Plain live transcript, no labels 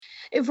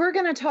If we're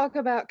going to talk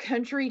about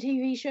country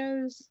TV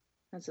shows,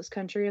 that's as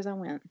country as I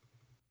went.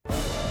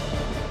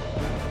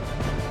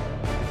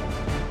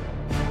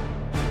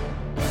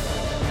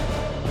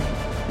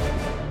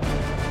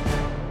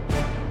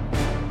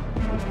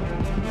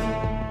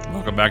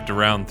 Welcome back to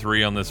round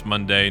 3 on this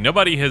Monday.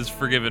 Nobody has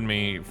forgiven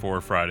me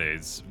for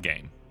Friday's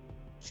game.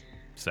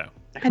 So.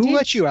 Who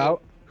let you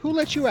out? Who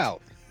let you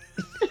out?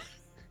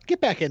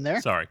 Get back in there.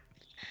 Sorry.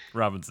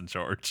 Robin's in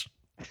charge.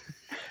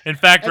 In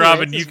fact, anyway,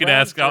 Robin, you can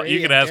ask all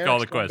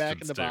the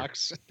questions too.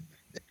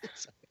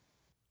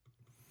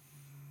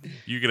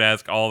 You can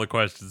ask all the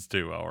questions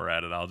too while we're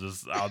at it. I'll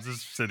just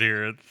sit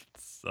here and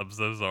I'm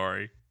so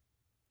sorry.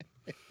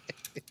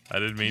 I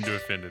didn't mean to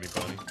offend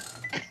anybody.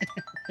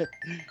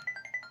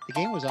 The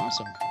game was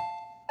awesome.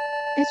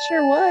 It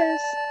sure was.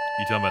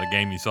 You talking about a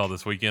game you saw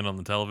this weekend on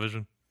the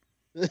television?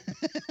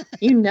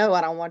 You know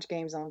I don't watch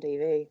games on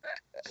TV.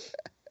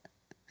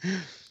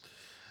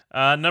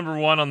 Number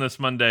 1 on this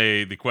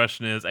Monday, the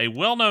question is, a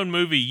well-known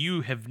movie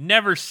you have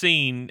never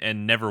seen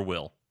and never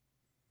will.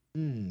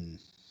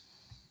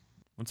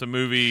 What's a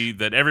movie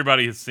that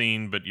everybody has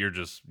seen, but you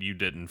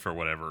didn't for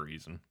whatever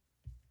reason?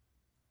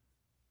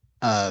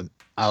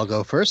 I'll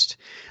go first.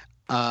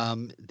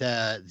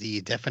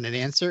 The definite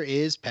answer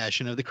is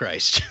Passion of the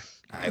Christ.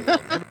 I will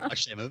never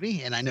watch that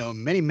movie, and I know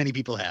many, many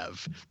people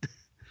have.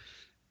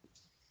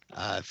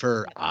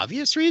 For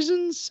obvious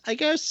reasons, I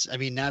guess. I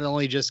mean, not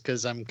only just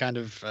because I'm kind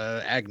of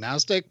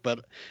agnostic,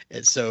 but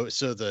it's so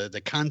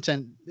the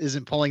content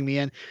isn't pulling me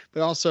in,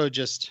 but also it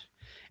just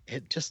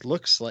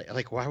looks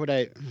like why would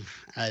I?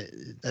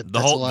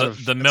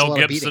 The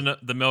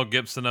Mel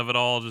Gibson of it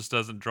all just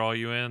doesn't draw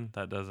you in.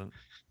 That doesn't.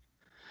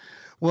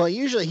 Well,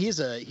 usually he's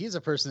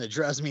a person that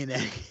draws me in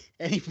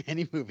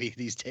any movie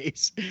these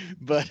days,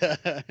 but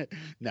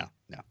no.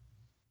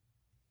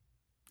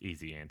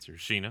 Easy answer,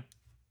 Sheena.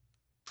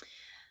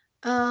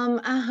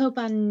 I hope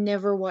I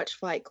never watch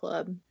Fight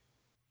Club.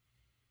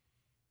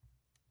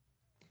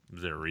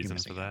 Is there a reason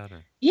for that?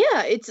 Or?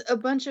 Yeah, it's a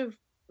bunch of,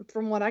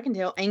 from what I can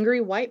tell,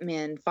 angry white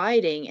men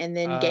fighting and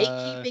then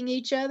gatekeeping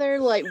each other.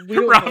 Like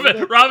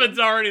Robin's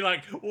already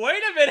like,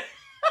 wait a minute.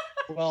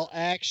 Well,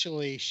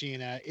 actually,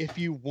 Sheena, if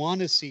you want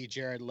to see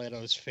Jared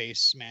Leto's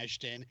face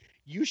smashed in,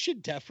 you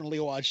should definitely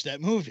watch that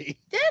movie.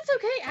 That's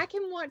okay. I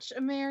can watch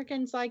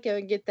American Psycho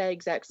and get that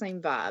exact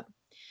same vibe.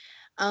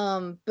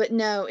 But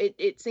no,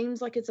 it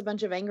seems like it's a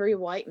bunch of angry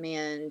white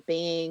men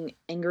being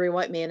angry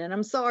white men. And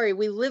I'm sorry,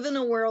 we live in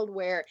a world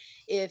where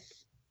if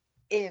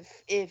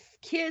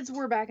kids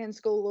were back in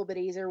school a little bit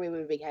easier, we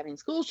would be having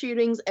school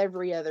shootings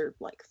every other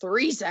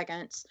 3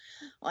 seconds.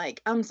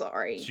 I'm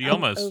sorry. She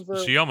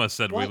almost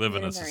said we live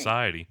in a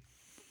society.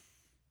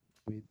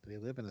 We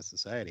live in a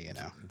society, you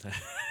know.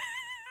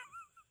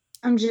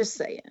 I'm just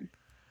saying.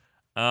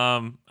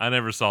 I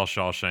never saw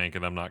Shawshank,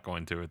 and I'm not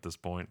going to at this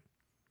point.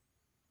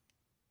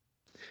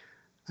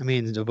 I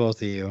mean, to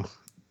both of you.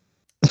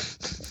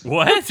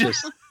 What?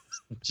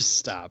 Just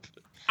stop.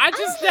 I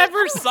just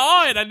never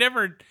saw it.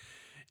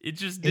 It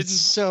just didn't. It's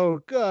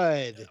so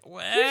good.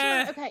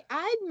 Okay,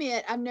 I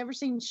admit I've never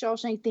seen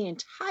Shawshank the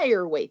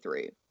entire way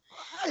through.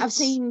 What? I've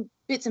seen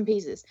bits and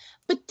pieces.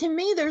 But to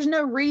me, there's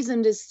no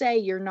reason to say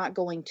you're not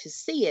going to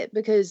see it,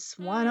 because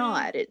why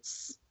not?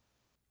 It's...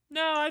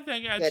 No, I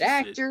think it's good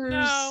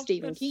actors,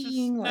 Stephen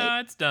King.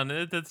 It's done.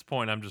 At this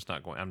point, I'm just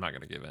not going. I'm not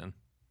going to give in.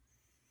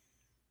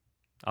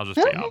 I'll just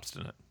be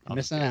obstinate. You're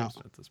missing out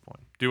at this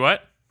point. Do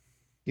what?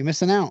 You're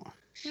missing out.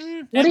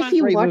 What if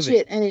you watch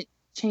it and it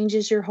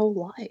changes your whole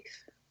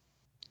life?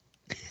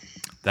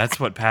 That's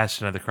what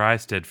Passion of the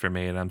Christ did for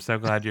me, and I'm so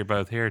glad you're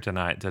both here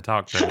tonight to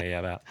talk to me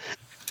about.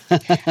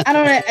 I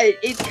don't know.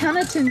 It's kind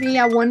of, to me,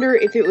 I wonder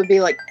if it would be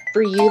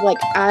for you,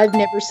 I've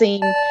never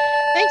seen.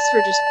 Thanks for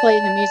just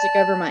playing the music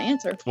over my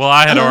answer. Well,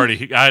 I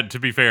had to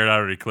be fair, I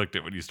already clicked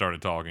it when you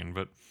started talking,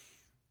 but.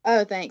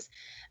 Oh, thanks.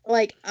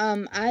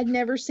 I'd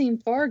never seen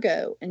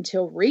Fargo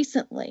until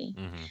recently,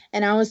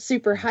 and I was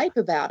super hype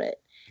about it,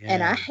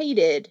 and I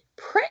hated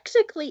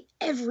practically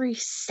every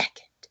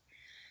second.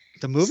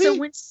 The movie? So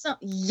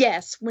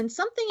when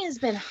something has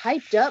been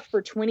hyped up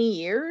for 20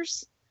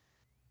 years,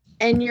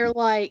 and you're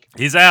like,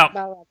 he's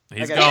out,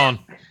 he's gone.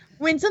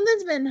 When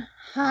something's been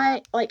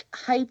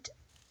hyped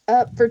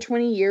up for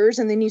 20 years,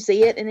 and then you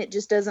see it, and it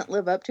just doesn't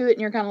live up to it,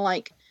 and you're kind of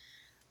like,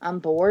 I'm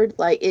bored.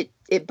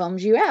 It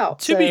bums you out.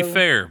 To be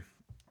fair.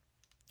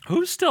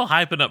 Who's still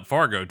hyping up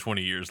Fargo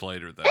 20 years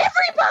later, though?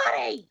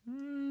 Everybody!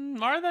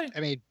 Are they?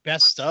 I mean,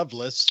 best of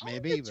lists,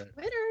 maybe. But...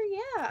 Twitter,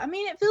 yeah. I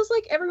mean, it feels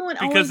like everyone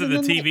because of the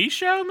TV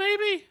show,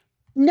 maybe?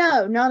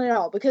 No, not at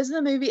all. Because of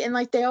the movie, and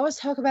they always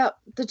talk about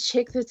the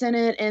chick that's in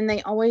it, and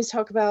they always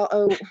talk about,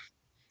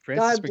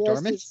 Frances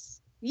McDormand?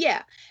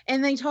 Yeah,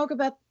 and they talk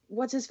about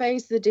what's his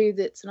face, the dude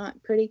that's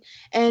not pretty,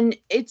 and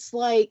it's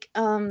like,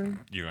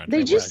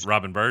 they just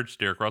Robin Birch,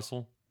 Derek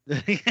Russell,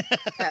 the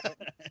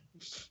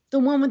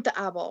one with the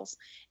eyeballs.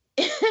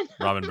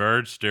 Robin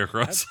Birch, Derek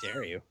Russell. How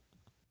dare you?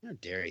 How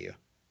dare you?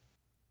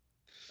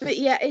 But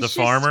yeah, it's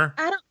the farmer.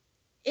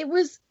 It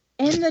was,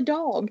 and the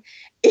dog.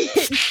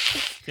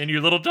 And your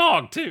little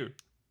dog too.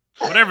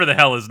 Whatever the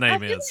hell his I name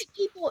feel is. like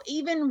people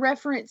even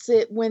reference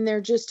it when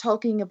they're just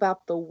talking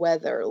about the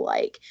weather,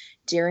 like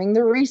during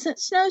the recent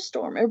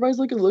snowstorm. Everybody's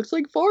like, it looks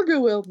like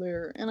Fargo out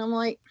there. And I'm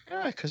like,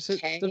 Yeah, because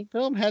okay. the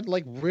film had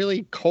like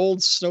really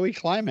cold, snowy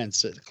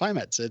climates. It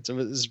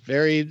was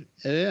very,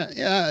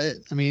 I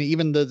mean,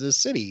 even the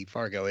city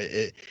Fargo.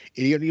 You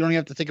don't even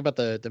have to think about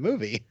the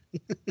movie.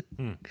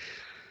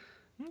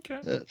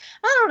 Okay. I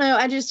don't know.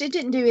 It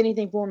didn't do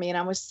anything for me, and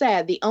I was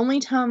sad. The only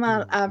time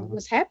I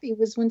was happy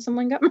was when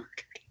someone got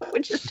murdered,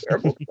 which is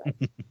terrible.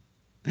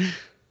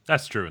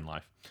 That's true in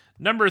life.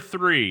 Number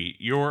 3,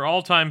 your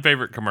all-time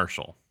favorite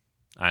commercial.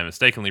 I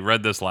mistakenly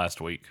read this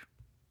last week,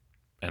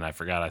 and I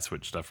forgot I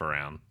switched stuff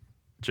around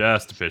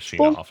just to piss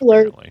you off, Spoiler.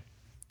 apparently.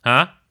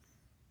 Huh?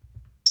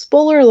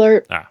 Spoiler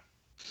alert.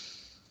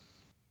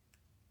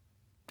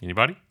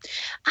 Anybody?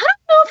 I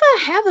don't know if I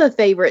have a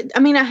favorite. I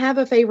mean, I have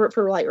a favorite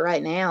for like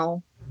right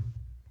now,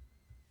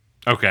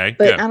 Okay,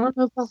 but good. I don't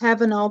know if I'll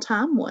have an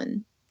all-time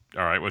one.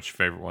 All right, what's your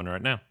favorite one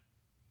right now?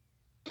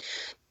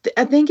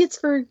 I think it's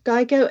for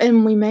Geico,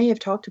 and we may have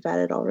talked about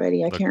it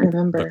already. I can't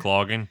remember. The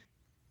clogging?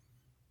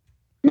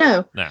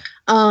 No. No.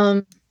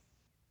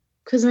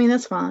 Because I mean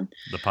that's fine.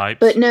 The pipes?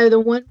 But no, the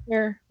one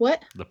where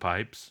what? The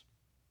pipes?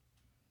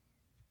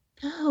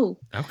 No.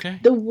 Okay.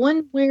 The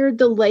one where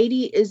the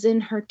lady is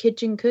in her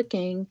kitchen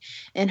cooking,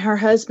 and her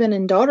husband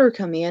and daughter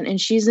come in, and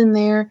she's in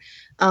there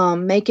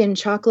making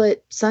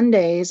chocolate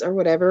sundaes or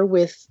whatever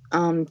with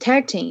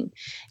Tag Team,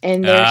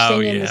 and they're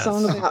singing the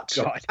song about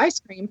ice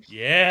cream.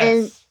 Yes.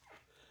 And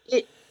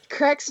it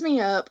cracks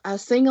me up. I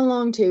sing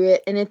along to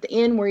it, and at the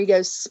end where he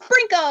goes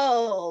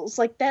sprinkles,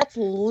 like that's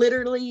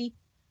literally,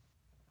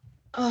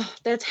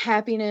 that's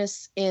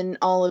happiness in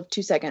all of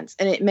 2 seconds,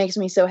 and it makes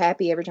me so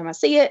happy every time I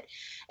see it,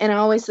 and I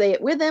always say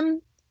it with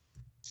him.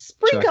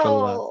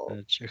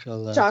 Sprinkle, chocolate.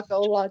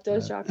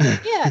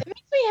 Yeah, it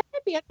makes me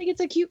happy. I think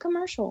it's a cute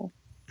commercial.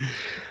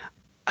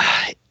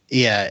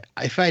 Yeah,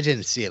 if I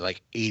didn't see it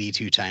like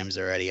 82 times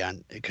already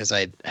because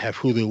I have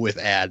Hulu with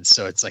ads,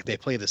 so it's like they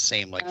play the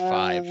same like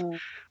 5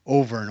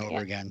 over and over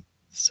again.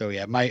 So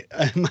yeah, my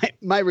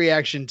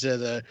reaction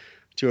to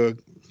a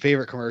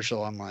favorite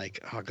commercial, I'm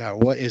like, oh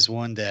god, what is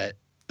one that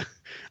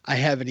I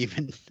haven't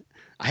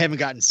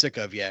gotten sick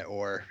of yet,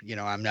 or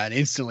I'm not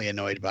instantly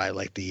annoyed by,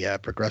 like the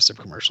Progressive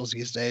commercials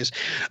these days.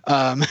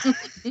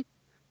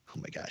 Oh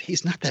my god,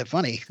 he's not that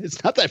funny.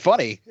 It's not that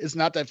funny. It's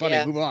not that funny.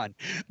 Yeah. Move on.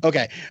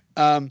 Okay.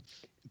 I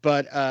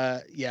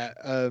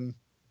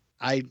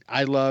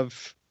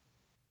love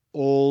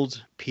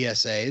old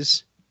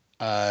PSAs.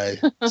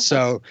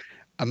 So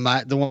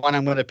the one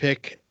I'm going to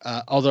pick,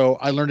 although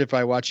I learned it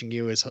by watching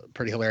you, is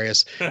pretty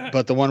hilarious.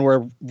 But the one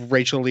where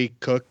Rachel Lee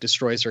Cook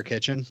destroys her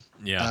kitchen,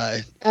 is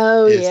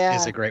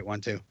a great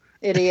one too.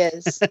 It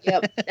is.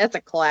 Yep, that's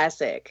a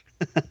classic.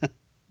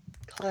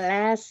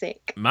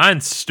 Classic.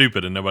 Mine's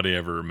stupid and nobody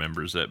ever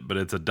remembers it, but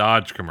it's a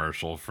Dodge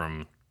commercial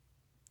from,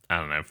 I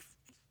don't know,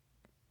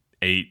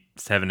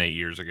 7, 8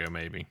 years ago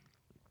maybe.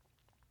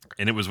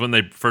 And it was when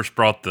they first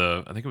brought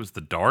I think it was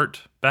the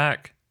Dart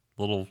back,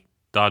 little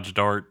Dodge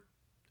Dart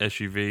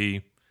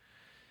SUV,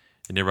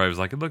 and everybody was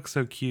like, it looks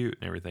so cute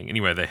and everything.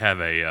 Anyway, they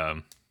have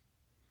I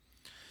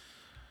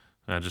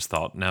just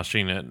thought, now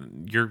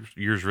Sheena,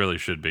 yours really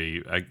should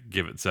be, I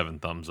give it 7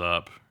 thumbs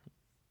up.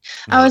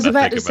 I was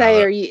about to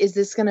say, is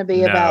this going to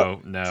be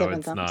about? No,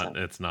 it's not.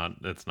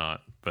 It's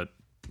not. But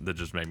that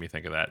just made me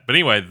think of that. But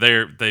anyway,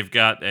 they've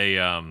got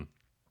a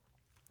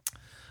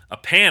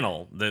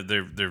panel.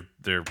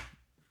 They're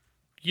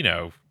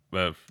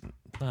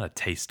not a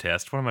taste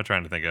test. What am I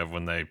trying to think of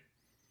when they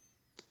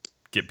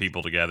get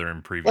people together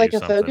and preview like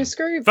something? Like a focus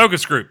group?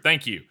 Focus group.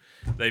 Thank you.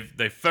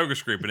 They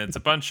focus group, and it's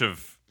a bunch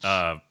of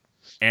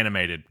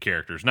animated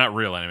characters, not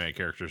real animated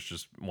characters,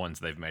 just ones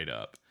they've made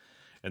up,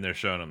 and they're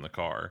showing them the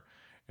car.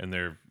 And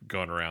they're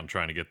going around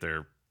trying to get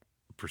their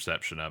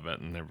perception of it,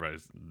 and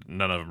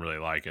none of them really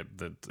like it.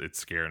 That it's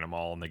scaring them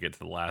all, and they get to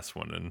the last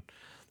one, and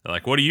they're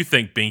like, "What do you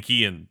think,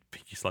 Binky?" And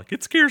Binky's like,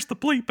 "It scares the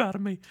bleep out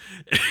of me."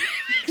 It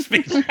makes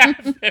me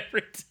laugh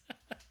every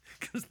time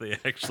because they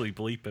actually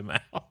bleep him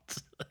out,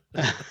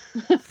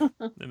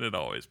 and it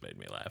always made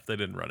me laugh. They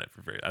didn't run it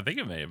for I think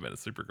it may have been a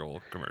Supergirl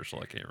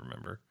commercial. I can't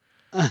remember,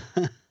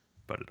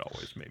 but it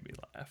always made me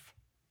laugh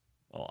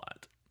a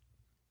lot.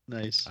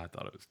 Nice. I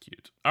thought it was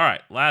cute. All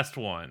right, last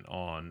one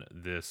on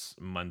this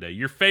Monday.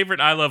 Your favorite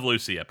I Love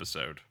Lucy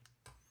episode.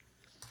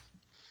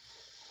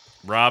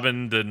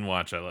 Robin didn't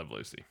watch I Love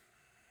Lucy.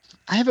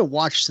 I haven't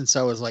watched since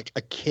I was like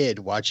a kid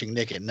watching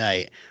Nick at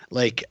Night.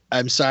 Like,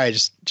 I'm sorry, I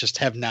just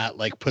have not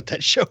like put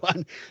that show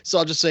on. So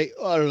I'll just say,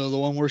 I don't know, the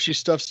one where she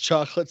stuffs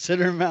chocolates in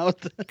her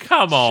mouth.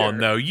 Come on,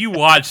 though. You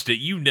watched it.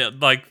 You know,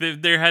 like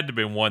there had to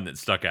be one that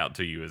stuck out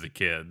to you as a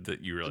kid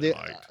that you really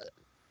liked.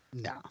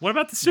 No. What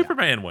about the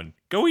Superman one?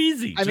 Go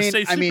easy. Just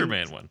say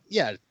Superman one.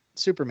 Yeah,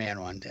 Superman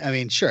one. I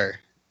mean, sure.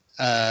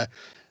 Yeah,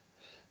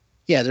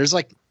 there's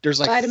like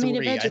Vitamin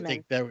 3. I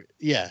think that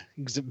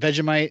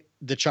Vegemite,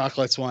 the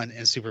chocolates one,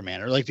 and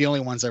Superman are like the only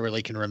ones I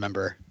really can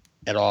remember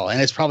at all.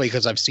 And it's probably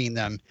because I've seen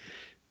them,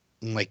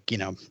 like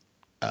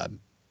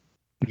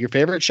your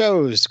favorite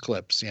shows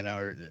clips,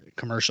 or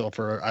commercial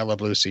for I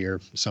Love Lucy or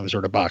some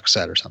sort of box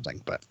set or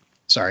something. But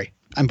sorry,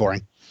 I'm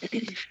boring.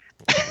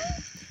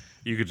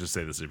 You could just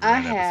say the I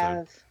Superman have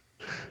episode.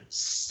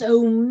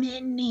 so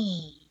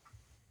many.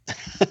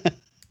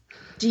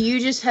 Do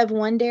you just have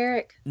one,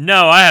 Derek?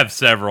 No, I have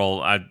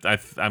several.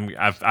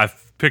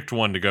 I've picked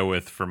one to go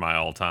with for my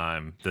all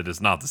time that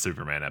is not the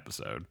Superman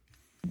episode.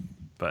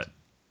 But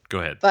go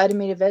ahead.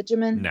 Vitamin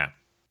Vegemin? No.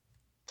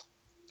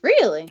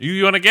 Really?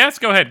 You want to guess?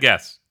 Go ahead,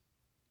 guess.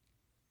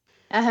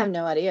 I have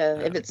no idea.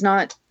 If it's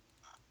not,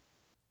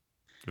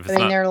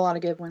 there are a lot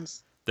of good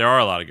ones. There are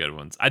a lot of good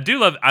ones. I do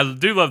love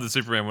the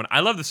Superman one.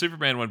 I love the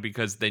Superman one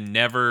because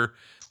the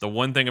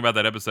one thing about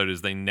that episode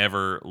is they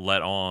never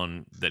let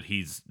on that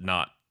he's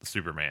not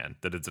Superman,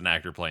 that it's an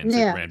actor playing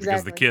Superman,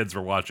 because the kids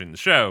were watching the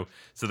show,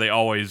 so they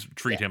always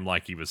treat him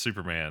like he was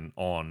Superman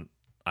on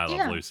I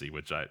Love Lucy,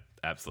 which I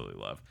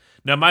absolutely love.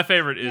 Now, my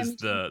favorite is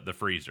the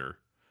freezer.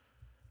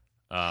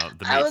 The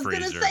meat I was freezer.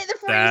 Gonna say the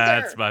freezer.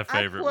 That's my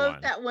favorite I quote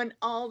one. that one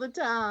all the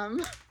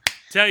time.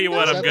 Tell you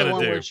what I'm gonna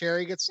do. Where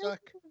Cherry gets stuck?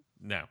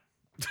 No.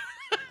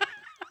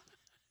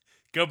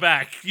 Go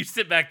back. You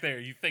sit back there.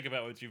 You think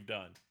about what you've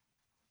done.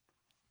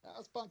 That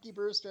was Punky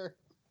Brewster.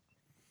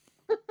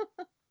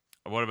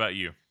 What about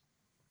you?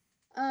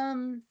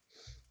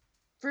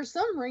 For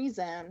some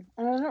reason,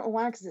 I don't know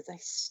why, because it's a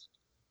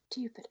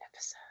stupid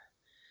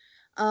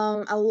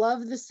episode. I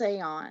love the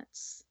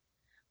seance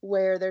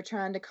where they're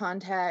trying to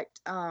contact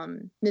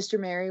Mr.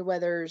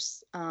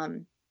 Merriweather's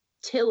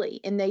Tilly,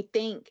 and they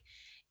think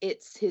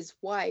it's his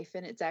wife,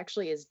 and it's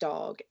actually his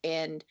dog.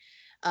 And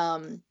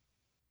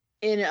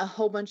in a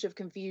whole bunch of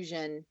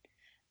confusion,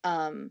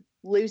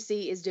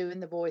 Lucy is doing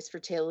the voice for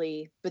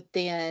Tilly, but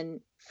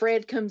then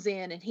Fred comes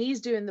in and he's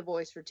doing the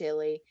voice for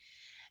Tilly,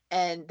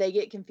 and they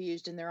get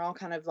confused and they're all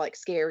kind of like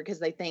scared because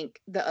they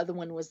think the other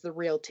one was the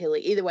real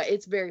Tilly. Either way,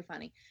 it's very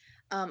funny.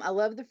 I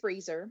love the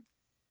freezer.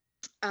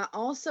 I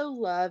also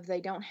love,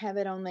 they don't have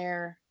it on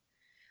their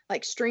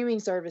like streaming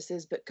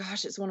services, but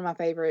gosh, it's one of my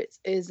favorites,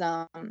 is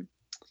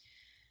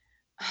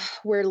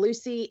where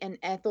Lucy and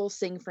Ethel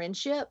sing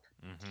Friendship.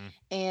 Mm-hmm.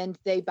 And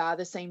they buy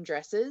the same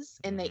dresses,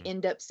 and they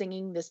end up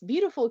singing this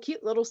beautiful,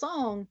 cute little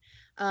song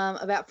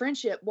about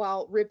friendship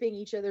while ripping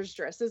each other's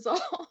dresses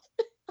off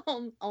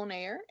on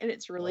air, and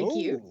it's really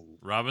cute.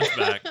 Robin's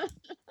back.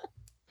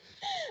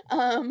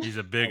 He's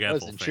a big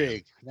Ethel fan.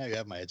 Intrigued. Now you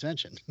have my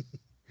attention.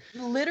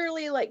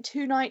 Literally, like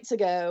 2 nights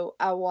ago,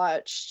 I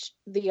watched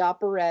the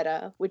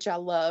operetta, which I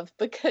love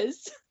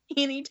because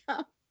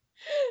anytime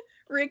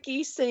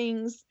Ricky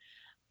sings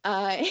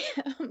I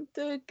am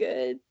the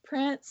good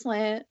Prince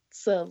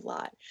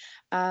Lancelot,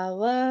 I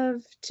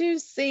love to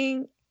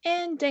sing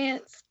and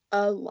dance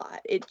a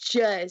lot. It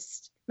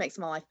just makes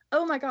my life.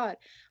 Oh my God.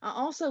 I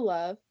also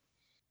love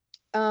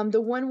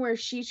the one where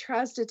she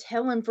tries to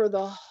tell him for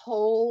the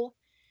whole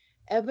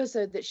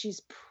episode that she's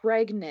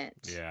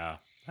pregnant. Yeah,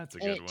 that's a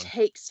good one. And it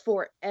takes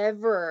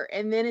forever.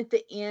 And then at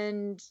the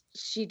end,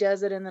 she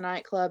does it in the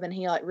nightclub and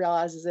he like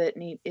realizes it,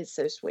 and it's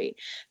so sweet.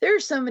 There are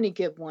so many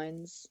good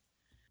ones.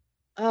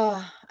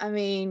 I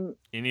mean,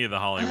 any of the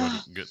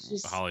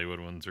Hollywood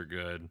ones are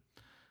good.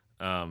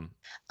 I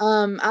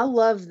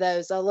love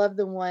those. I love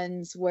the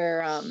ones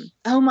where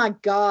oh my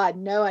God,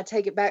 no, I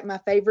take it back. My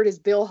favorite is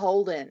Bill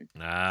Holden.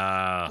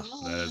 That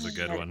is a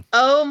good one.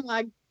 Oh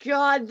my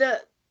God,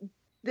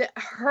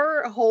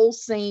 her whole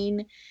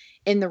scene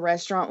in the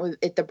restaurant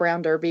at the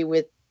Brown Derby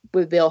with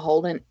Bill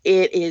Holden,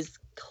 it is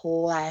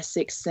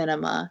classic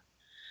cinema.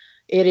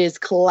 It is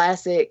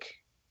classic.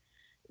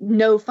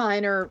 No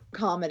finer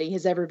comedy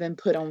has ever been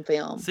put on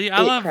film. See,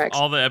 I love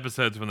all the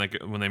episodes when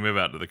they move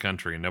out to the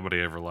country. Nobody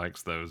ever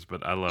likes those,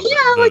 but I love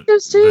I like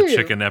those too. The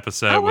chicken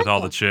episode with all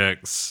the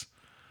chicks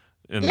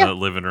in the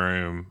living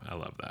room. I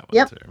love that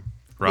one too.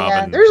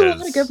 Robin, there's a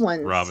lot of good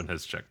ones. Robin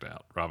has checked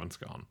out. Robin's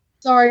gone.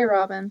 Sorry,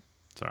 Robin.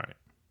 Sorry.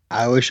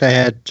 I wish I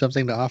had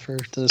something to offer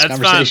to this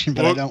conversation,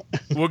 but I don't.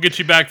 We'll get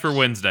you back for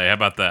Wednesday. How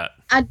about that?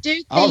 I do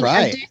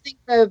think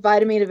the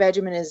Vitamin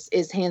Vegemin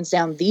is hands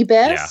down the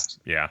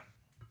best. Yeah.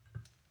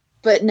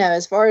 But no,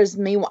 as far as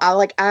me,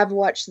 I've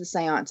watched the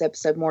Seance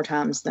episode more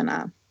times than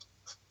I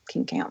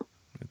can count.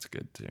 It's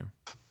good too.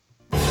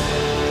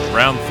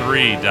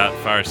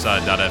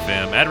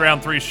 Round3.fireside.fm. Add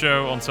Round 3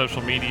 Show on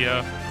social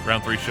media.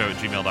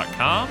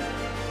 Round3show@gmail.com. You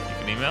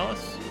can email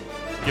us.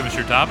 Give us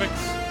your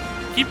topics.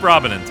 Keep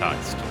Robin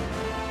enticed.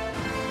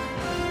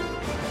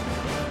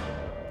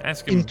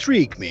 Ask him.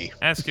 Intrigue me.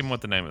 Ask him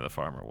what the name of the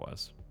farmer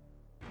was.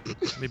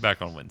 Be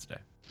back on Wednesday.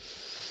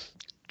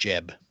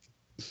 Jeb.